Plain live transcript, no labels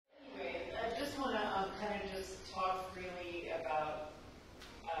kind of just talk freely about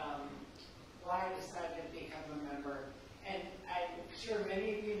why I decided to become a member. And I'm sure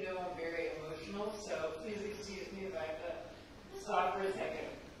many of you know I'm very emotional, so please excuse me if I have to stop for a second.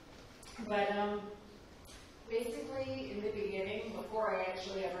 But basically, in the beginning, before I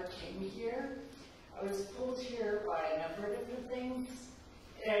actually ever came here, I was pulled here by a number of different things,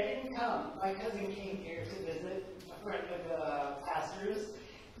 and I didn't come. My cousin came here to visit, a friend of the pastor's.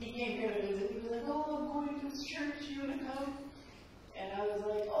 He came here to visit. He was like, "Oh, I'm going to this church. You want to come?" And I was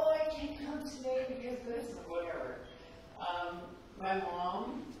like, "Oh, I can't come today because this or whatever." My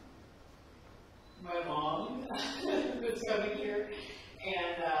mom was coming here,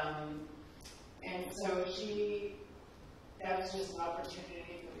 and so that was just an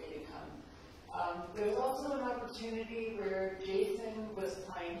opportunity for me to come. There was also an opportunity where Jason was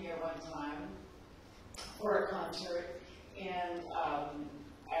playing here one time for a concert, and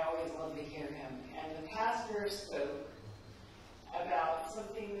I always loved to hear him. And the pastor spoke about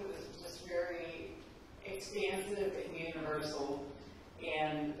something that was just very expansive and universal,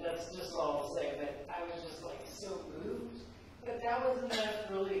 and that's just all I'll say, but I was just like so moved. But that wasn't enough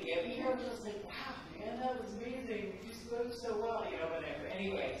really to get me here. I was just like, wow, man, that was amazing. You spoke so well, whatever.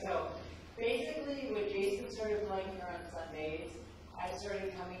 Anyway, so basically when Jason started playing here on Sundays, I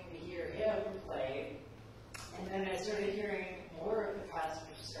started coming to hear him play, and then I started hearing more of the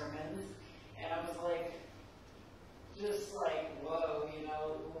pastor's sermons, and I was like, just like, whoa,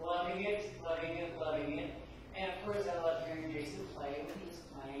 loving it, loving it, loving it. And of course, I love hearing Jason play when he's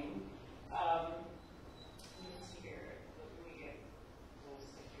playing. Let's see here. Let me get a little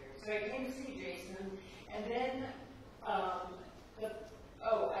stick here. So I came to see Jason, and then I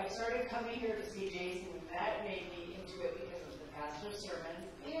started coming here to see Jason, and that made me into it because of the pastor's sermon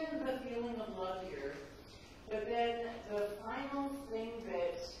and the feeling of love here. But then the final thing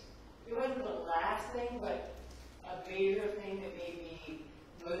it wasn't the last thing, but a major thing that made me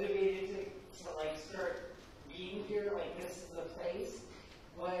motivated to start being here, like this is the place,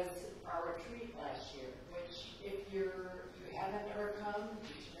 was our retreat last year, which if you haven't ever come,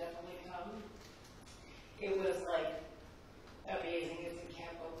 you should definitely come. It was amazing. It's in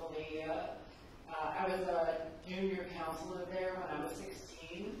Camp Okolea. I was a junior counselor there when I was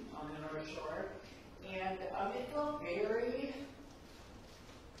 16 on the North Shore, and it felt very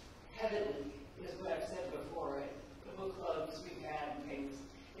heavenly, is what I've said before. The book clubs we've had and things.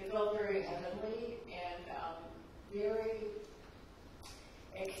 It felt very heavenly and very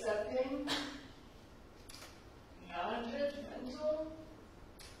accepting, non-judgmental.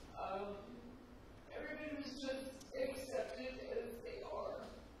 Everybody was just accepted as they are,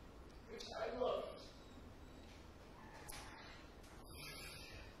 which I loved.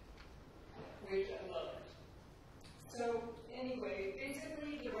 So anyway,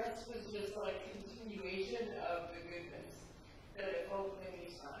 basically the rest was just continuation of the goodness that I felt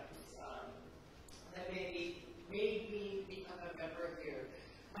many times that made me become a member here.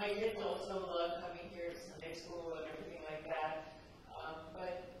 My kids also love coming here to Sunday school and everything like that,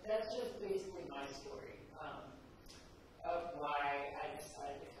 but that's just basically my story of why I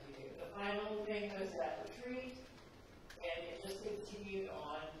decided to come here. The final thing was that retreat, and it just continued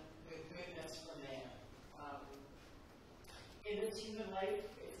on with goodness from there. In this human life,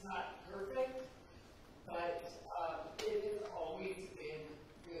 it's not perfect, but